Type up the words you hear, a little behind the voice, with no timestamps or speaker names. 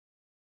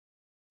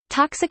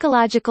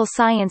Toxicological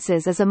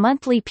Sciences is a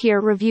monthly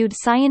peer-reviewed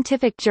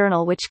scientific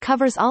journal which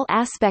covers all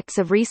aspects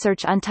of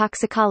research on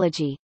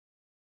toxicology.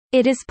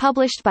 It is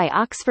published by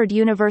Oxford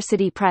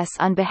University Press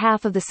on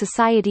behalf of the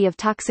Society of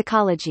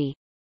Toxicology.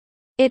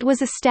 It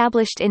was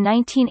established in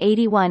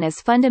 1981 as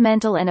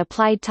Fundamental and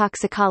Applied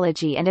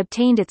Toxicology and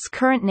obtained its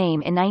current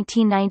name in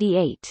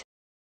 1998.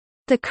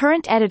 The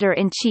current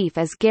editor-in-chief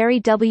is Gary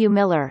W.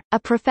 Miller, a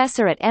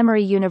professor at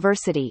Emory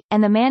University,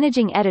 and the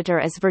managing editor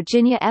is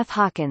Virginia F.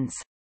 Hawkins.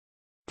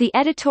 The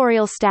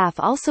editorial staff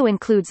also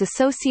includes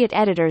associate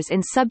editors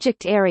in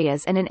subject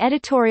areas and an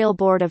editorial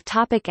board of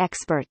topic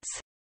experts.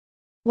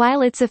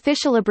 While its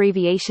official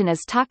abbreviation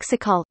is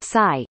Toxicol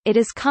Sci, it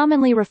is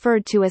commonly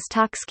referred to as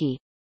Toxki.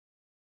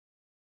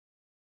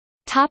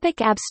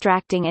 Topic: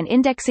 abstracting and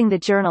indexing. The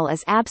journal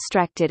is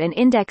abstracted and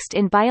indexed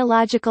in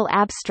Biological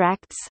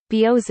Abstracts,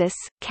 Biosis,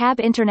 CAB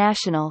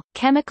International,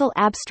 Chemical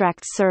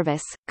Abstract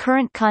Service,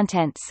 Current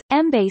Contents,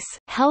 Embase,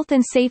 Health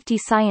and Safety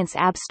Science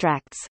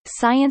Abstracts,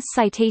 Science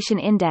Citation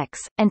Index,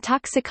 and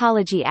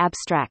Toxicology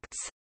Abstracts.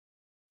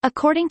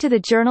 According to the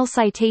Journal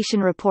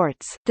Citation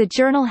Reports, the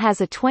journal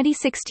has a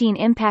 2016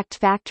 impact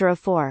factor of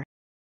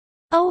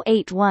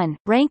 4.081,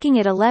 ranking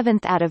it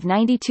 11th out of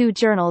 92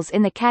 journals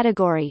in the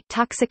category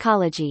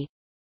Toxicology.